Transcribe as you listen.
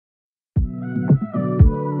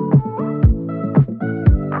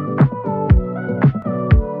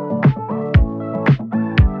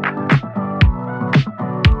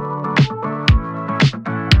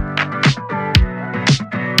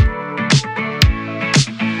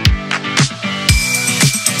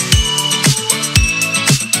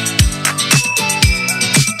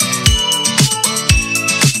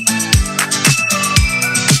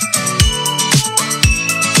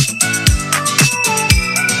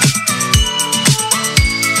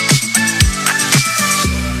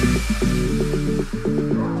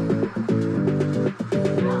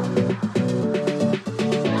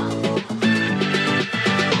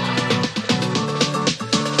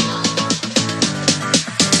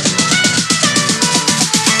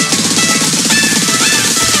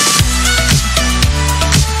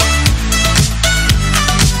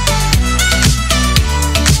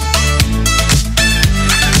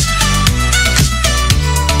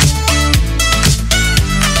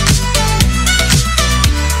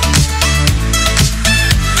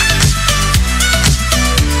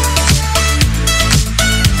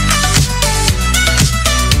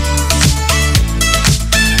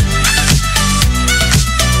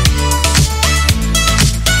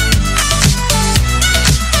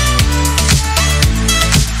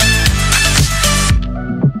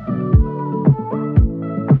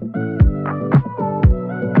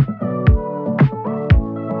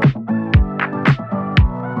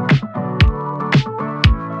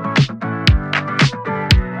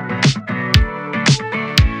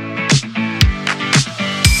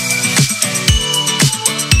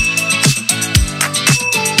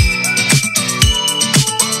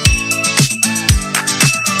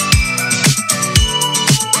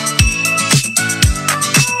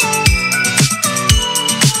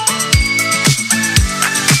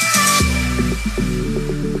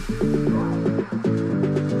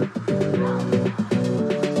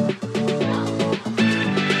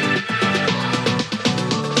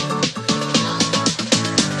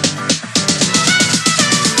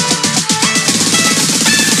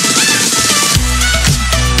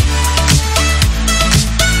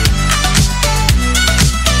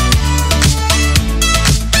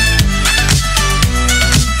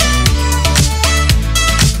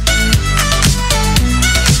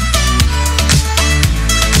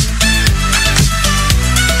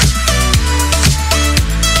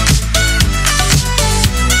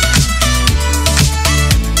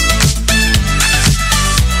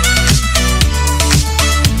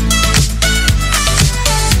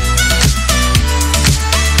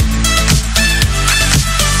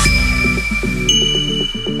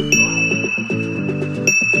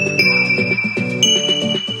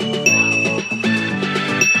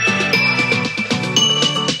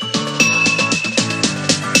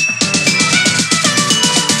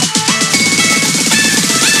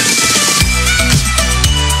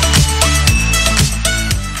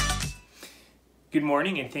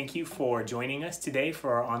morning, and thank you for joining us today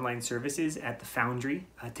for our online services at the Foundry.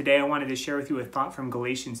 Today I wanted to share with you a thought from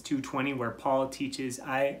Galatians 2:20 where Paul teaches,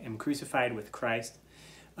 I am crucified with Christ.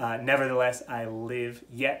 Nevertheless, I live,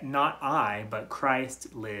 yet not I, but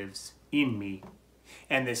Christ lives in me.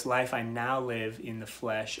 And this life I now live in the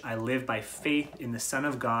flesh, I live by faith in the Son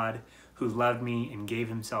of God who loved me and gave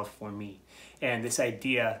himself for me. And this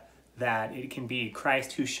idea that it can be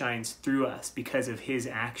Christ who shines through us because of his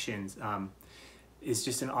actions is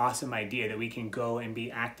just an awesome idea, that we can go and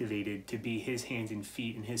be activated to be his hands and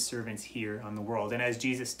feet and his servants here on the world. And as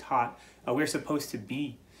Jesus taught, we're supposed to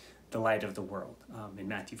be the light of the world in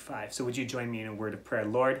Matthew 5. So would you join me in a word of prayer?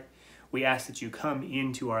 Lord, we ask that you come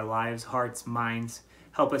into our lives, hearts, minds.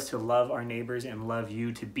 Help us to love our neighbors and love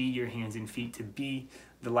you, to be your hands and feet, to be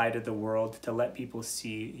the light of the world, to let people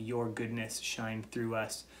see your goodness shine through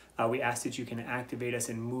us. We ask that you can activate us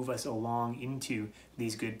and move us along into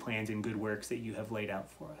these good plans and good works that you have laid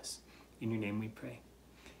out for us. In your name we pray.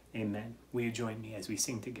 Amen. Will you join me as we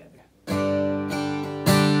sing together?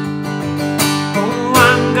 Oh,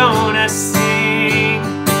 I'm gonna sing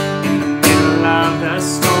in the middle of the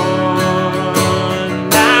storm,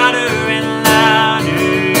 louder and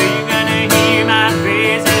louder. You're gonna hear my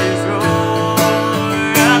praises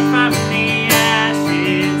roar up from the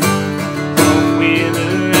ashes. Hope will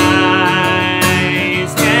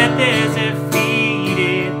arise, death is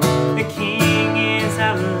defeated, the King is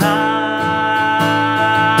alive.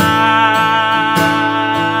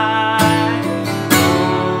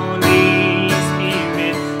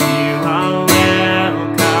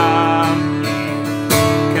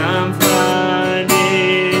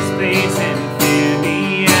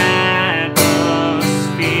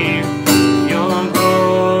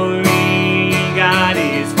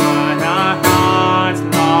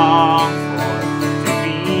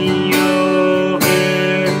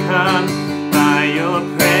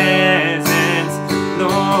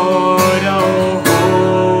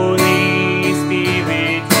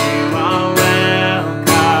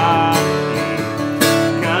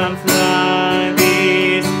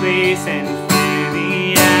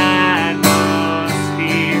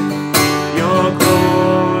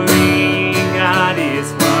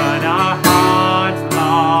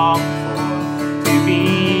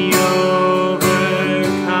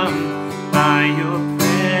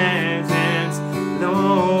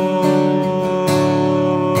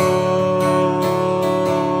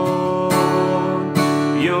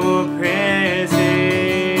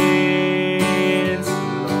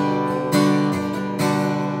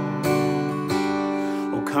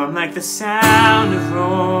 Like the sound of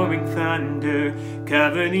roaring thunder,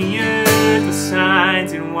 cover the earth with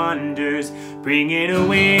signs and wonders. Bring an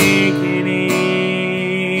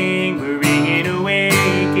awakening, bring an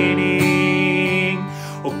awakening.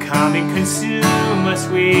 Oh, come and consume us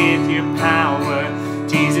with your power.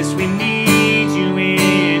 Jesus, we need you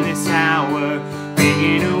in this hour. Bring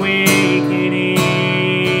an awakening,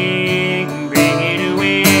 bring an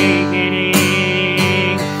awakening.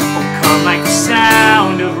 Oh, come like the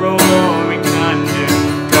sound of roaring thunder,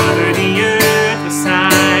 cover the earth with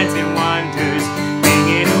signs and wonders. Bring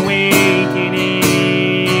an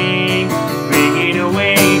awakening, bring an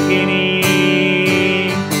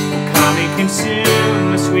awakening. Oh, come and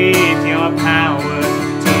consume us with your power.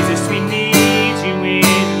 Jesus, we need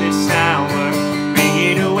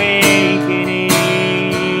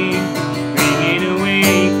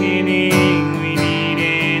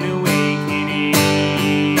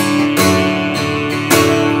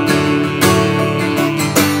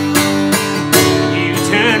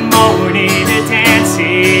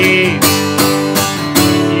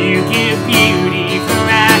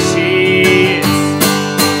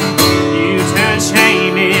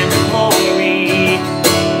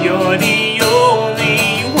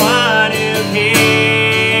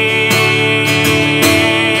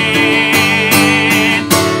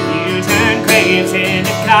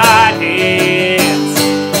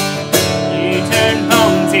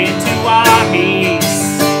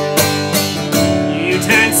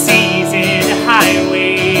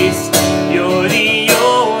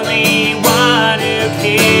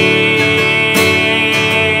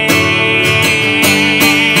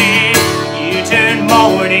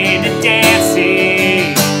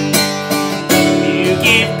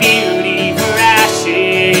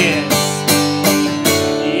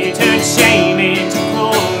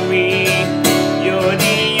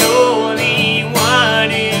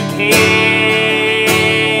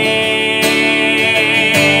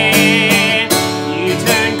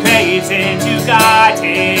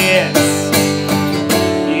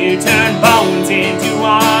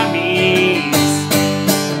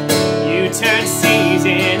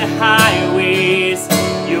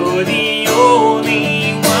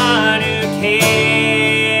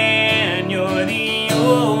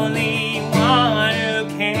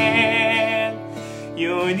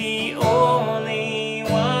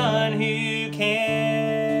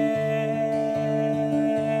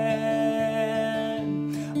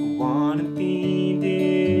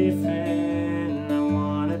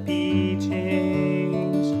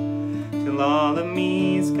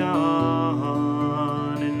is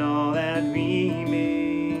gone, and all that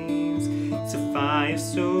remains is a fire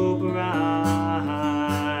so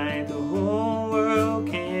bright the whole world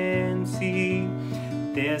can see.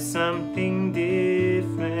 There's something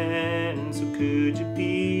different, so could you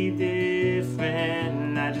be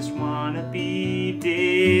different? I just wanna be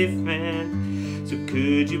different, so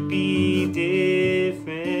could you be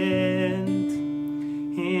different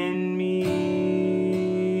in me?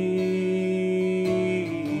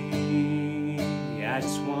 I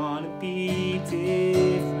just wanna be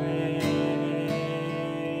different.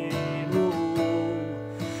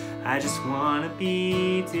 Oh, I just wanna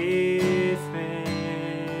be different.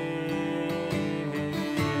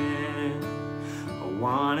 I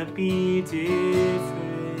wanna be different.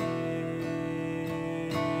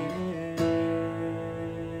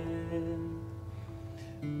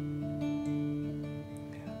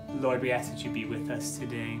 Lord, we ask that you be with us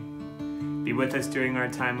today. Be with us during our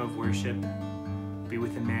time of worship. Be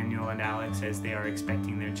with Emmanuel and Alex as they are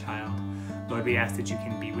expecting their child. Lord, we ask that you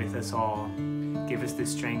can be with us all. Give us the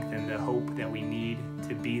strength and the hope that we need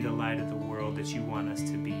to be the light of the world that you want us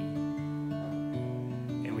to be.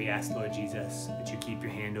 And we ask, Lord Jesus, that you keep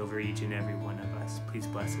your hand over each and every one of us. Please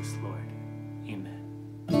bless us, Lord. Amen.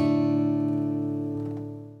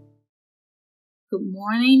 Good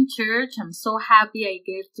morning, church. I'm so happy I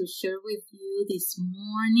get to share with you this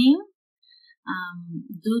morning.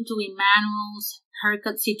 Due to Emmanuel's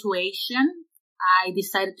haircut situation, I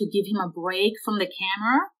decided to give him a break from the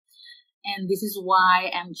camera, and this is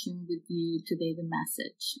why I'm sharing with you today the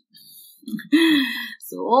message.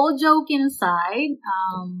 So all joking aside,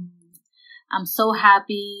 I'm so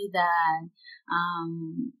happy that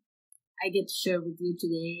I get to share with you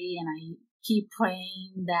today, and I keep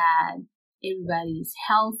praying that everybody is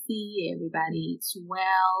healthy, everybody is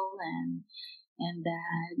well, and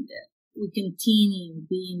that we continue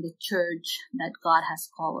being the church that God has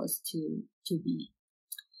called us to be.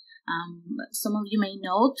 Some of you may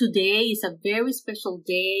know today is a very special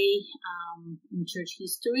day in church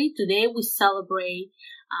history. Today we celebrate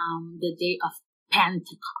the day of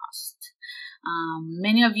Pentecost.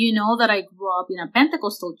 Many of you know that I grew up in a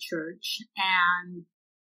Pentecostal church, and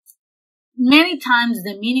many times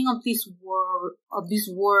the meaning of this word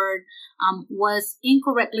was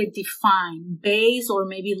incorrectly defined, based or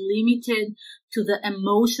maybe limited to the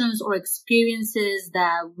emotions or experiences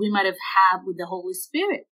that we might have had with the Holy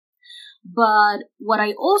Spirit. But what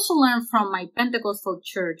I also learned from my Pentecostal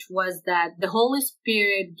church was that the Holy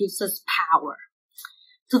Spirit gives us power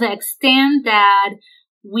to the extent that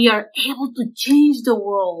we are able to change the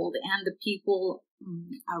world and the people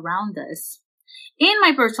around us. In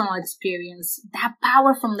my personal experience, that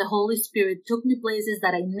power from the Holy Spirit took me places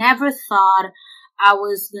that I never thought I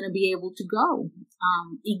was going to be able to go.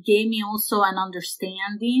 It gave me also an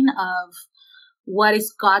understanding of what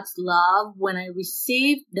is God's love when I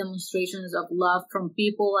received demonstrations of love from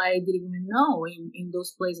people I didn't even know in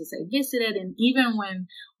those places I visited. And even when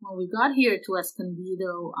we got here to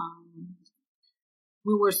Escondido,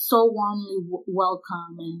 we were so warmly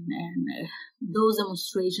welcome, and those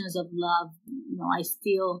demonstrations of love, I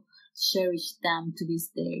still cherish them to this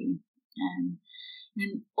day.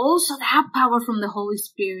 And also that power from the Holy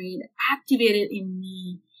Spirit activated in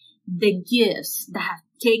me the gifts that have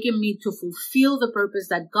taken me to fulfill the purpose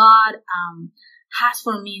that God has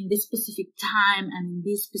for me in this specific time and in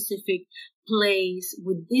this specific place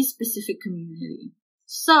with this specific community.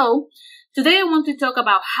 So today I want to talk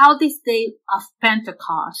about how this day of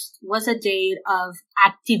Pentecost was a day of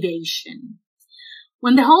activation.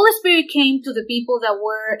 When the Holy Spirit came to the people that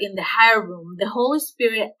were in the higher room, the Holy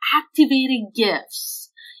Spirit activated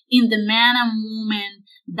gifts in the man and woman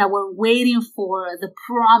that were waiting for the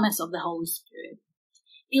promise of the Holy Spirit.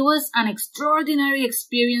 It was an extraordinary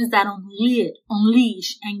experience that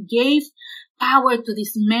unleashed and gave power to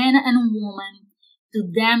these men and women to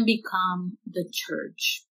then become the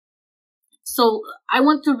church. So I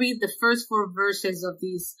want to read the first 4 verses of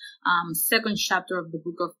this second chapter of the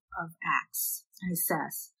book of Acts. And it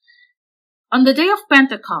says, on the day of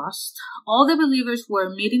Pentecost, all the believers were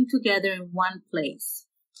meeting together in one place.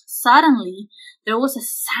 Suddenly, there was a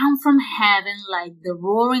sound from heaven like the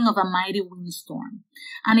roaring of a mighty windstorm,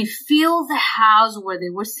 and it filled the house where they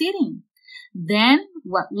were sitting. Then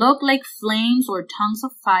what looked like flames or tongues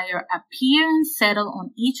of fire appeared and settled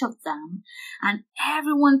on each of them, and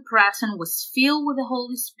everyone present was filled with the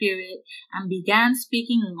Holy Spirit and began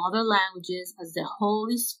speaking in other languages as the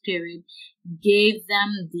Holy Spirit gave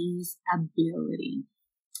them this ability.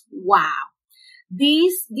 Wow!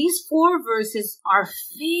 These 4 verses are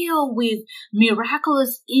filled with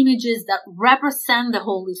miraculous images that represent the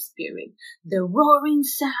Holy Spirit. The roaring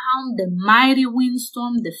sound, the mighty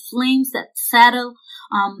windstorm, the flames that settle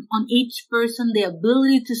on each person, the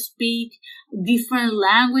ability to speak different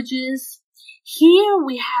languages. Here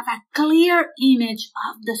we have a clear image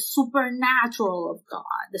of the supernatural of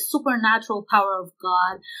God, the supernatural power of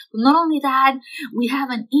God. But not only that, we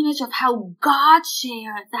have an image of how God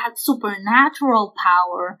shared that supernatural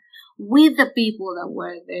power with the people that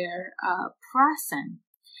were there present.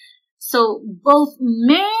 So both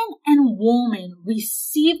men and women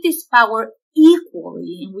receive this power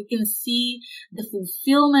equally, and we can see the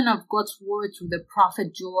fulfillment of God's word through the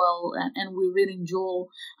prophet Joel, and we read in Joel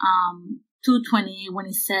 2:28 when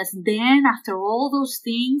it says, "Then after all those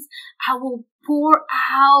things, I will pour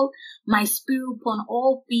out my spirit upon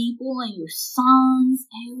all people, and your sons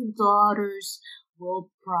and your daughters will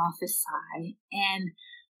prophesy." And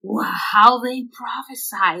wow, how they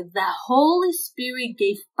prophesied. The Holy Spirit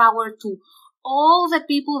gave power to all the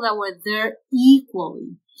people that were there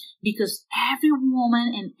equally, because every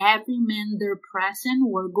woman and every man there present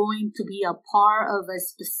were going to be a part of a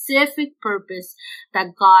specific purpose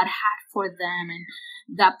that God had for them. And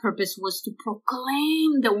that purpose was to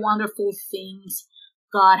proclaim the wonderful things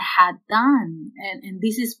God had done. And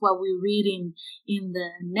this is what we read in the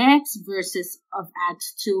next verses of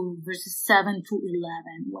Acts 2, verses 7 to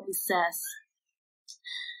 11, when it says,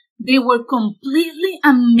 "They were completely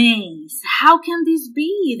amazed. 'How can this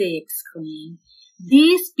be?' they exclaimed.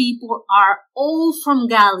 'These people are all from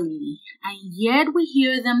Galilee, and yet we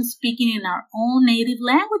hear them speaking in our own native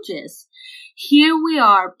languages. Here we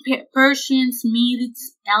are, Persians,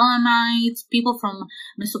 Medes, Elamites, people from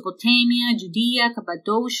Mesopotamia, Judea,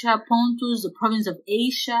 Cappadocia, Pontus, the province of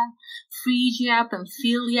Asia, Phrygia,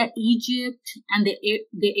 Pamphylia, Egypt, and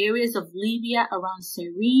the areas of Libya around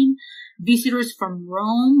Cyrene, visitors from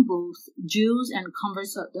Rome, both Jews and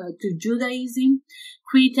converts to Judaism,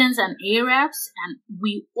 Cretans and Arabs, and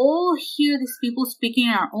we all hear these people speaking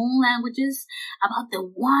in our own languages about the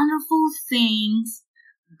wonderful things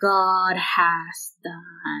God has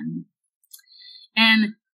done.'"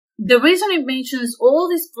 And the reason it mentions all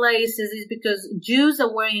these places is because Jews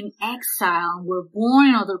that were in exile, were born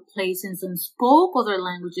in other places and spoke other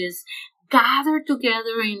languages, gathered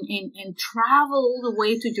together and traveled all the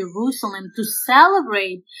way to Jerusalem to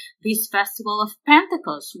celebrate this festival of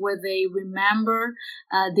Pentecost, where they remember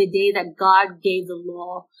the day that God gave the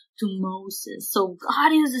law to Moses. So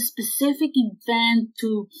God used a specific event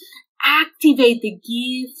to activate the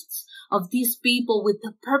gifts of these people with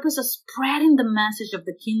the purpose of spreading the message of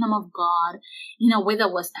the kingdom of God in a way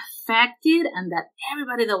that was effective and that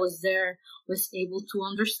everybody that was there was able to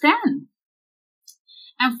understand.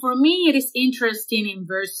 And for me, it is interesting in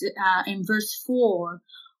verse 4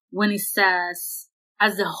 when it says,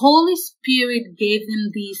 "As the Holy Spirit gave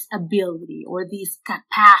them this ability or this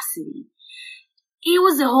capacity." It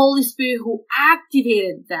was the Holy Spirit who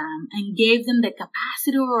activated them and gave them the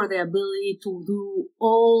capacity or the ability to do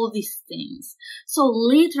all these things. So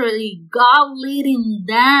literally, God lit in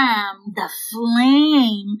them the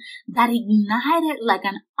flame that ignited like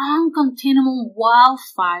an uncontainable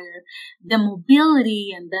wildfire, the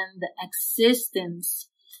mobility and then the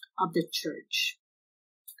existence of the church.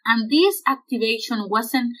 And this activation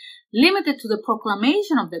wasn't limited to the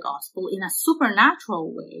proclamation of the gospel in a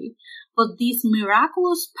supernatural way, but this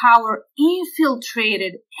miraculous power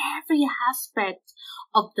infiltrated every aspect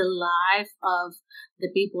of the life of the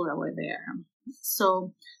people that were there.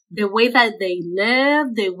 So the way that they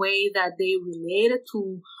lived, the way that they related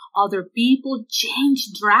to other people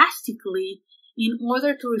changed drastically in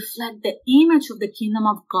order to reflect the image of the kingdom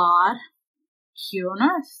of God here on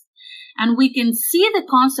earth. And we can see the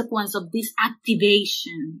consequence of this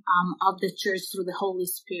activation of the church through the Holy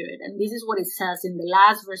Spirit. And this is what it says in the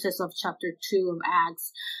last verses of chapter 2 of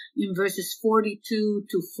Acts, in verses 42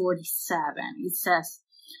 to 47. It says,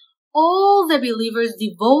 "All the believers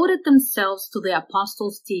devoted themselves to the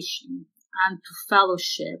apostles' teaching and to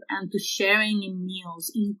fellowship and to sharing in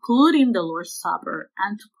meals, including the Lord's Supper,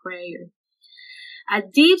 and to prayer. A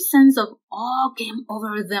deep sense of awe came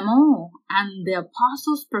over them all, and the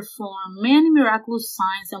apostles performed many miraculous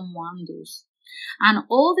signs and wonders. And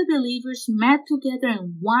all the believers met together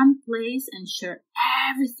in one place and shared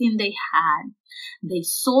everything they had. They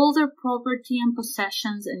sold their property and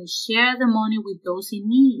possessions and shared the money with those in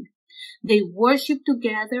need. They worshipped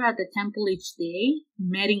together at the temple each day,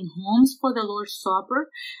 met in homes for the Lord's Supper,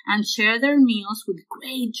 and shared their meals with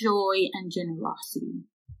great joy and generosity.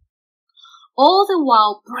 all the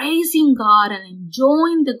while praising God and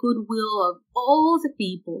enjoying the goodwill of all the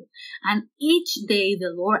people. And each day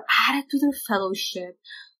the Lord added to their fellowship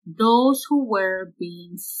those who were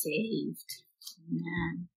being saved.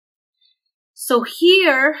 Amen. So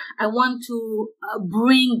here I want to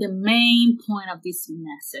bring the main point of this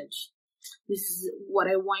message. This is what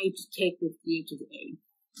I want you to take with you today.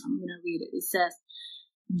 I'm going to read it. It says,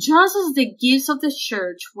 just as the gifts of the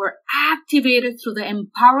church were activated through the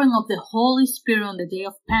empowering of the Holy Spirit on the day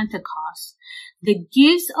of Pentecost, the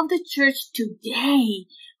gifts of the church today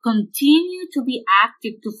continue to be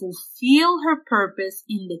active to fulfill her purpose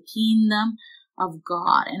in the kingdom of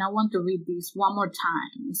God. And I want to read this one more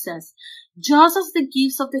time. It says, just as the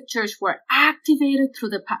gifts of the church were activated through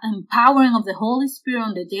the empowering of the Holy Spirit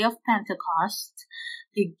on the day of Pentecost,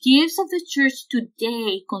 the gifts of the church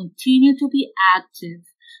today continue to be active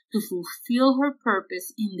to fulfill her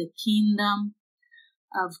purpose in the kingdom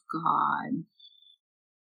of God.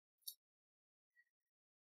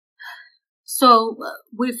 So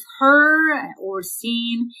we've heard or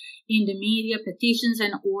seen in the media petitions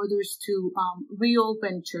and orders to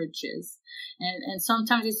reopen churches. And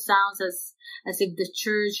sometimes it sounds as if the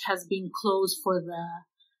church has been closed for the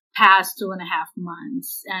past 2.5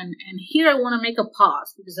 months. And here I want to make a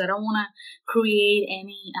pause because I don't want to create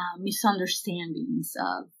any misunderstandings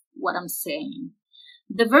of what I'm saying.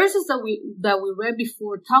 The verses that we read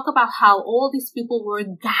before talk about how all these people were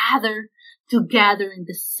gathered together in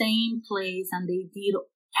the same place and they did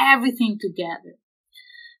everything together.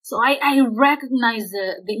 So I recognize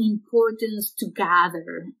the importance to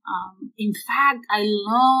gather. In fact, I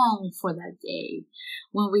long for that day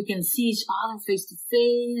when we can see each other face to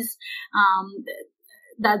face.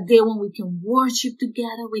 That day when we can worship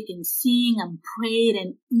together, we can sing and pray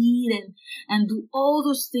and eat and do all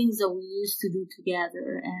those things that we used to do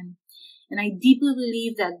together. And I deeply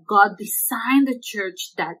believe that God designed the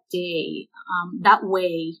church that day, that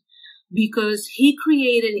way, because He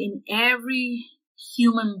created in every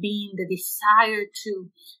human being the desire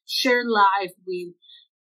to share life with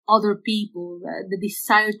other people, the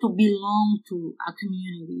desire to belong to a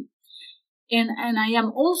community. And I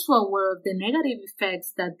am also aware of the negative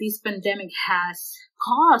effects that this pandemic has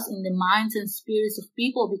caused in the minds and spirits of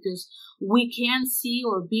people, because we can't see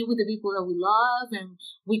or be with the people that we love, and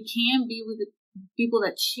we can't be with the people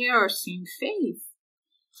that share our same faith.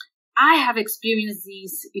 I have experienced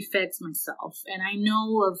these effects myself, and I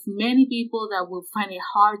know of many people that will find it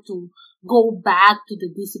hard to go back to the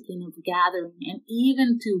discipline of gathering and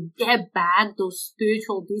even to get back those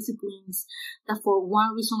spiritual disciplines that for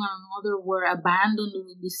one reason or another were abandoned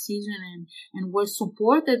during this season and were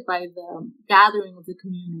supported by the gathering of the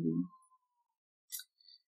community.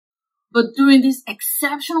 But during this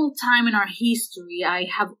exceptional time in our history, I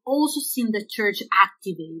have also seen the church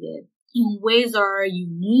activated in ways that are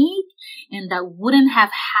unique and that wouldn't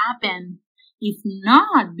have happened if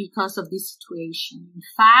not because of this situation. In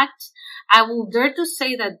fact, I will dare to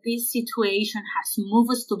say that this situation has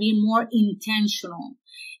moved us to be more intentional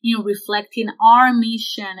in reflecting our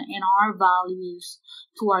mission and our values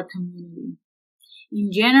to our community.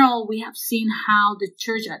 In general, we have seen how the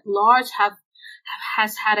church at large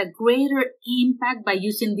has had a greater impact by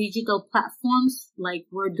using digital platforms like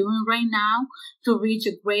we're doing right now to reach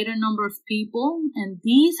a greater number of people. And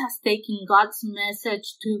this has taken God's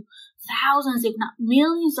message to thousands, if not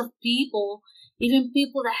millions of people, even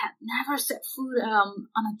people that had never set foot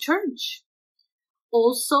on a church.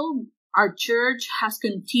 Also, our church has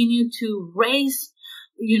continued to raise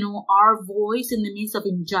our voice in the midst of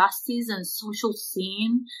injustice and social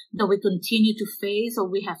sin that we continue to face, or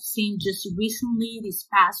we have seen just recently this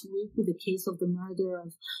past week with the case of the murder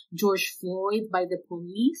of George Floyd by the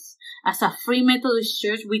police. As a Free Methodist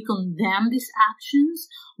Church, we condemn these actions.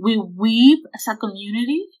 We weep as a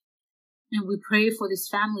community, and we pray for this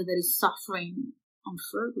family that is suffering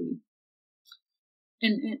unfairly.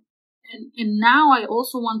 And now I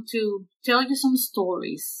also want to tell you some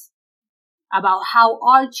stories about how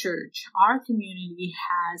our church, our community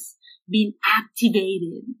has been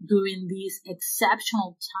activated during this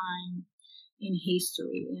exceptional time in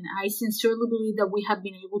history. And I sincerely believe that we have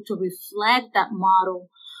been able to reflect that model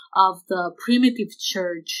of the primitive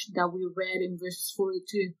church that we read in verses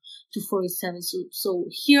 42 to 47. So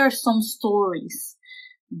here are some stories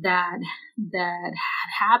that had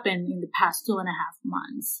happened in the past 2.5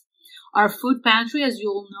 months. Our food pantry, as you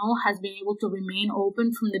all know, has been able to remain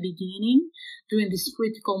open from the beginning during these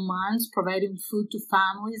critical months, providing food to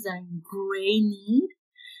families that are in great need.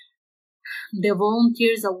 The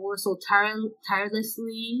volunteers that work so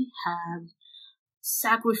tirelessly have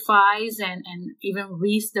sacrifice and even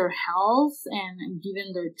risk their health and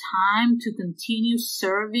given their time to continue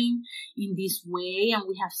serving in this way. And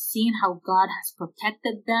we have seen how God has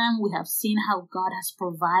protected them. We have seen how God has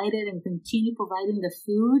provided and continue providing the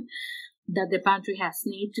food that the pantry has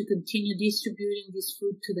need to continue distributing this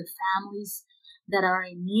food to the families that are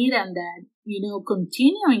in need, and that,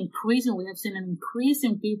 continue increasing. We have seen an increase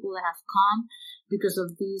in people that have come because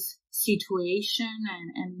of this situation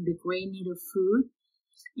and the great need of food.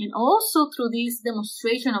 And also through this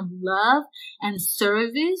demonstration of love and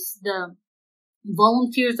service, the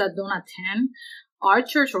volunteers that don't attend our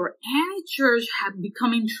church or any church have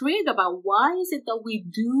become intrigued about why is it that we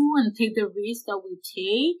do and take the risk that we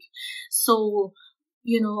take. So,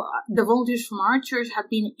 the volunteers from our church have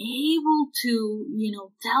been able to,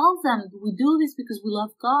 tell them we do this because we love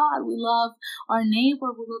God, we love our neighbor,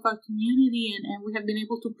 we love our community, and we have been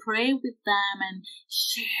able to pray with them and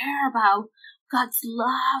share about God's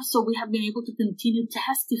love. So we have been able to continue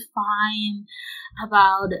testifying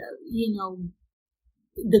about,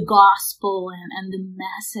 the gospel and the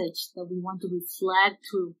message that we want to reflect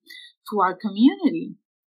to our community.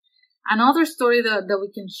 Another story that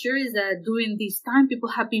we can share is that during this time, people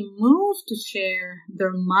have been moved to share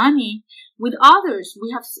their money with others.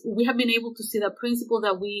 We have been able to see the principle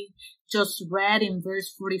that we just read in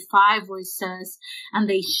verse 45, where it says, and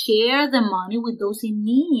they share the money with those in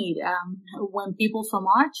need. When people from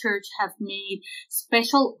our church have made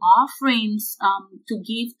special offerings to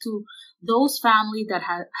give to those families that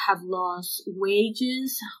have lost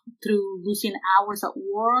wages through losing hours at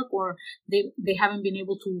work, or they haven't been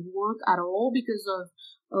able to work at all because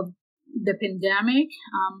of the pandemic.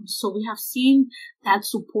 So we have seen that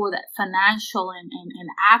support, that financial and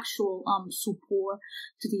actual support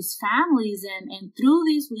to these families. And through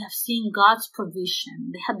this, we have seen God's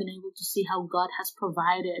provision. They have been able to see how God has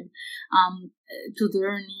provided to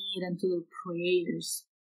their need and to their prayers.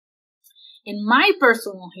 And my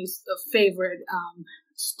personal favorite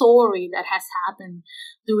story that has happened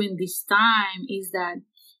during this time is that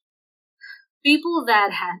people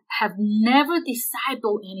that have never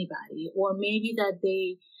discipled anybody, or maybe that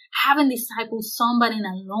they haven't discipled somebody in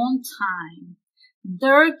a long time,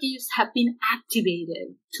 their gifts have been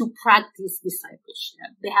activated to practice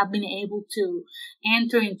discipleship. They have been able to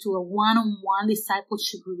enter into a one-on-one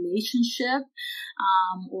discipleship relationship,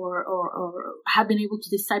 or have been able to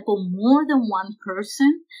disciple more than one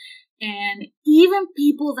person. And even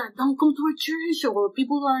people that don't come to a church, or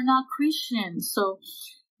people that are not Christians. So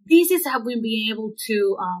this is how we've been able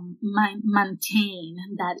to maintain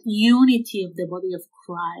that unity of the body of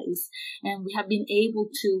Christ. And we have been able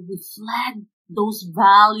to reflect those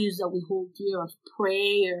values that we hold dear, of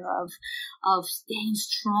prayer, of staying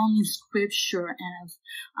strong in Scripture, and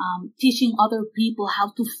of teaching other people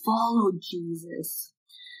how to follow Jesus.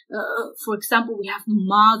 For example, we have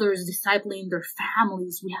mothers discipling their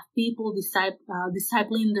families. We have people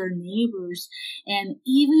discipling their neighbors. And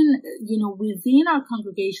even, within our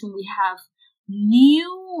congregation, we have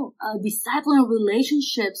new discipling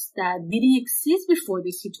relationships that didn't exist before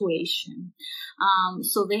this situation.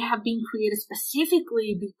 So they have been created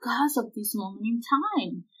specifically because of this moment in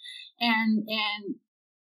time. And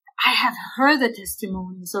I have heard the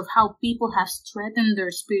testimonies of how people have strengthened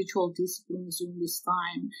their spiritual disciplines during this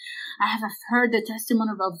time. I have heard the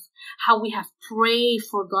testimony of how we have prayed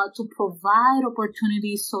for God to provide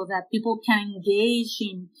opportunities so that people can engage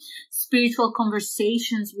in spiritual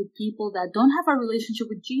conversations with people that don't have a relationship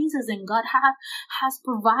with Jesus, and God has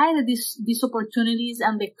provided these opportunities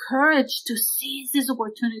and the courage to seize these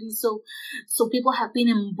opportunities. So people have been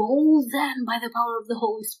emboldened by the power of the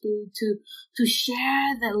Holy Spirit to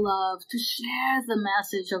share the love, to share the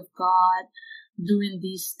message of God during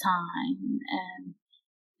this time. And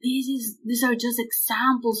these are just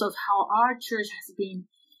examples of how our church has been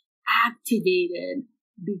activated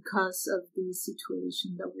because of the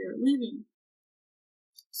situation that we are living.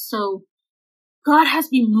 So God has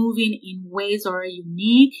been moving in ways that are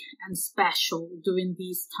unique and special during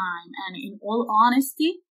this time. And in all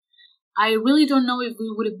honesty, I really don't know if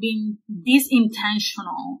we would have been this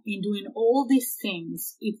intentional in doing all these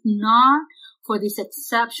things if not for these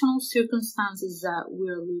exceptional circumstances that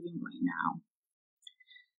we're living right now.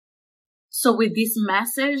 So with this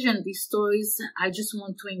message and these stories, I just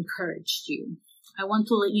want to encourage you. I want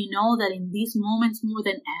to let you know that in these moments more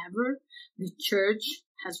than ever, the church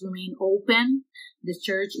has remained open, the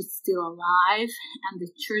church is still alive, and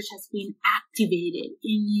the church has been activated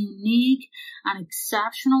in unique and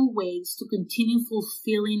exceptional ways to continue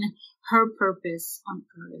fulfilling her purpose on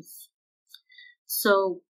earth.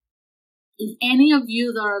 So, if any of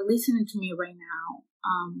you that are listening to me right now,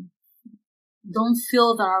 don't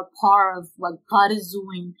feel that are part of what God is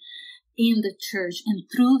doing in the church and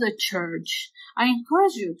through the church, I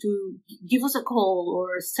encourage you to give us a call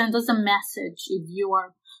or send us a message if you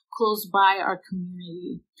are close by our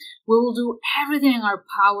community. We will do everything in our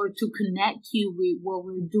power to connect you with what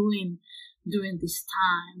we're doing during this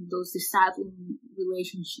time, those discipleship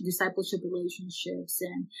relationships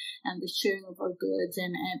and the sharing of our goods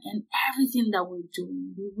and everything that we're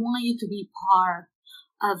doing. We want you to be part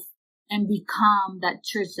of and become that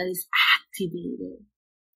church that is activated.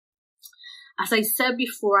 As I said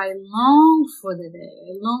before, I long for the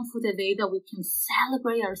day that we can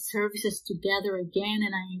celebrate our services together again,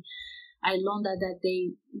 and I long that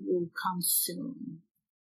day will come soon.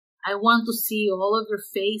 I want to see all of your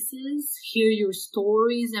faces, hear your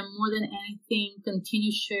stories, and more than anything,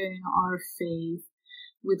 continue sharing our faith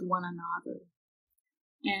with one another.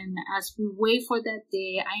 And as we wait for that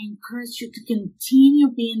day, I encourage you to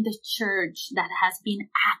continue being the church that has been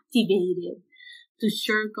activated to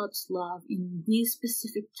share God's love in this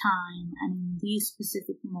specific time and in this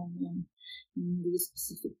specific moment, in this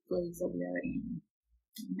specific place that we are in.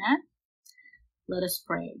 Amen? Let us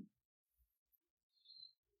pray.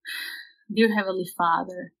 Dear Heavenly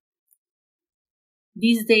Father,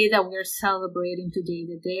 this day that we are celebrating today,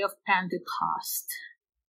 the day of Pentecost,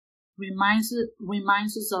 reminds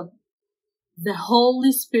us of the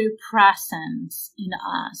Holy Spirit presence in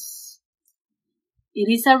us. It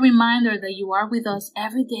is a reminder that you are with us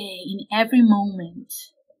every day, in every moment.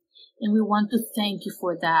 And we want to thank you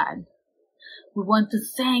for that. We want to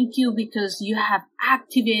thank you because you have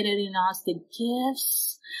activated in us the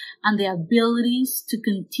gifts and the abilities to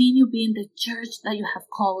continue being the church that you have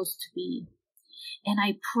called us to be. And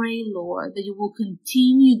I pray, Lord, that you will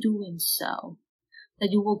continue doing so.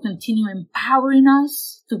 That you will continue empowering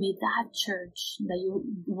us to be that church. That you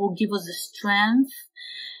will give us the strength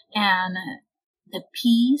and the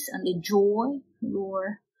peace and the joy,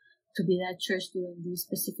 Lord, to be that church during these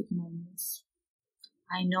specific moments.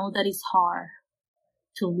 I know that it's hard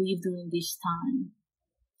to live during this time.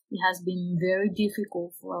 It has been very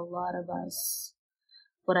difficult for a lot of us.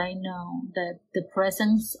 But I know that the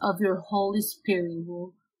presence of your Holy Spirit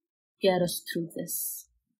will get us through this.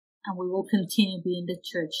 And we will continue being the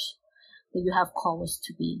church that you have called us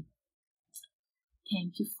to be.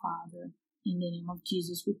 Thank you, Father. In the name of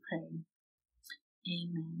Jesus we pray.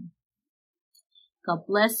 Amen. God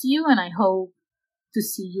bless you, and I hope to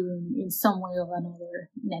see you in some way or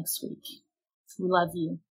another next week. We love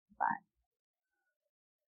you. Bye.